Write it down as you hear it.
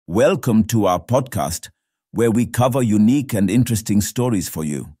Welcome to our podcast, where we cover unique and interesting stories for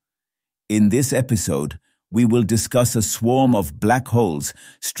you. In this episode, we will discuss a swarm of black holes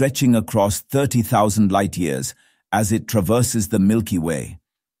stretching across 30,000 light-years as it traverses the Milky Way.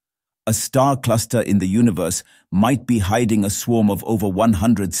 A star cluster in the universe might be hiding a swarm of over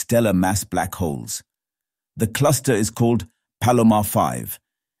 100 stellar mass black holes. The cluster is called Palomar Five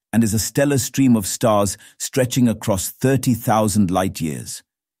and is a stellar stream of stars stretching across 30,000 light-years.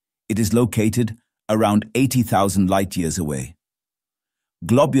 It is located around 80,000 light-years away.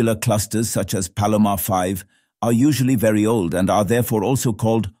 Globular clusters such as Palomar Five are usually very old and are therefore also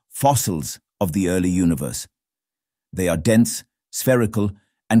called fossils of the early universe. They are dense, spherical,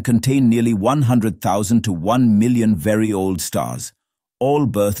 and contain nearly 100,000 to 1 million very old stars, all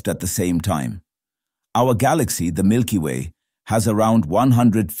birthed at the same time. Our galaxy, the Milky Way, has around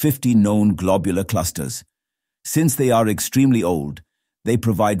 150 known globular clusters. Since they are extremely old, they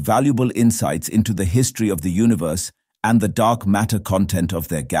provide valuable insights into the history of the universe and the dark matter content of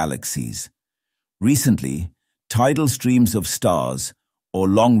their galaxies. Recently, tidal streams of stars, or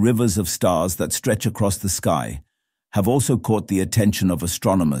long rivers of stars that stretch across the sky, have also caught the attention of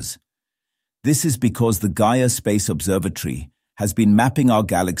astronomers. This is because the Gaia Space Observatory has been mapping our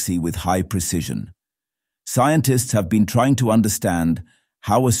galaxy with high precision. Scientists have been trying to understand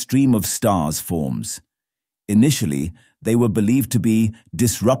how a stream of stars forms. Initially, they were believed to be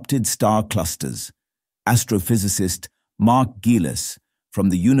disrupted star clusters. Astrophysicist Marc Giles from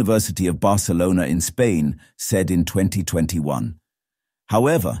the University of Barcelona in Spain said in 2021.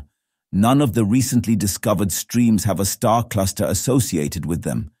 However, none of the recently discovered streams have a star cluster associated with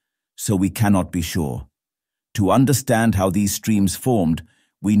them, so we cannot be sure. To understand how these streams formed,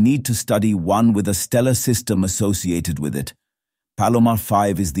 we need to study one with a stellar system associated with it. Palomar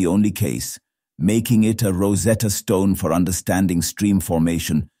 5 is the only case, making it a Rosetta Stone for understanding stream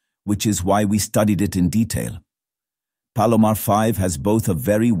formation, which is why we studied it in detail. Palomar 5 has both a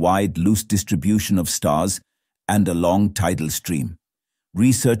very wide, loose distribution of stars and a long tidal stream.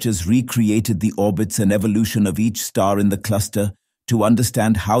 Researchers recreated the orbits and evolution of each star in the cluster to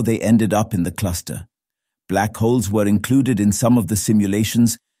understand how they ended up in the cluster. Black holes were included in some of the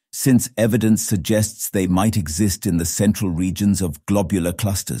simulations since evidence suggests they might exist in the central regions of globular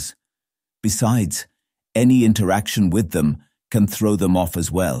clusters. Besides, any interaction with them can throw them off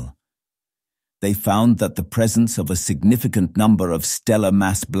as well. They found that the presence of a significant number of stellar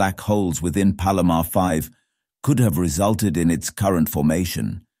mass black holes within Palomar 5 could have resulted in its current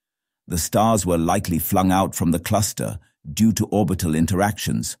formation. The stars were likely flung out from the cluster due to orbital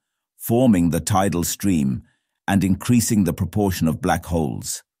interactions, forming the tidal stream and increasing the proportion of black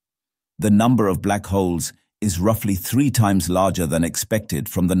holes. The number of black holes is roughly 3 times larger than expected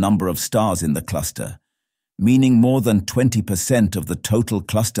from the number of stars in the cluster, meaning more than 20% of the total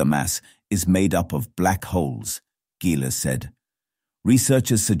cluster mass is made up of black holes, Giles said.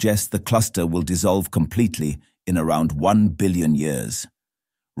 Researchers suggest the cluster will dissolve completely in around 1 billion years.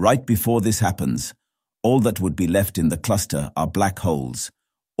 Right before this happens, all that would be left in the cluster are black holes,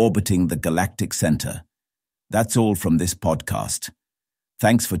 orbiting the galactic center. That's all from this podcast.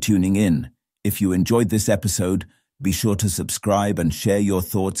 Thanks for tuning in. If you enjoyed this episode, be sure to subscribe and share your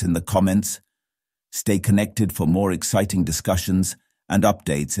thoughts in the comments. Stay connected for more exciting discussions and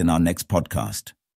updates in our next podcast.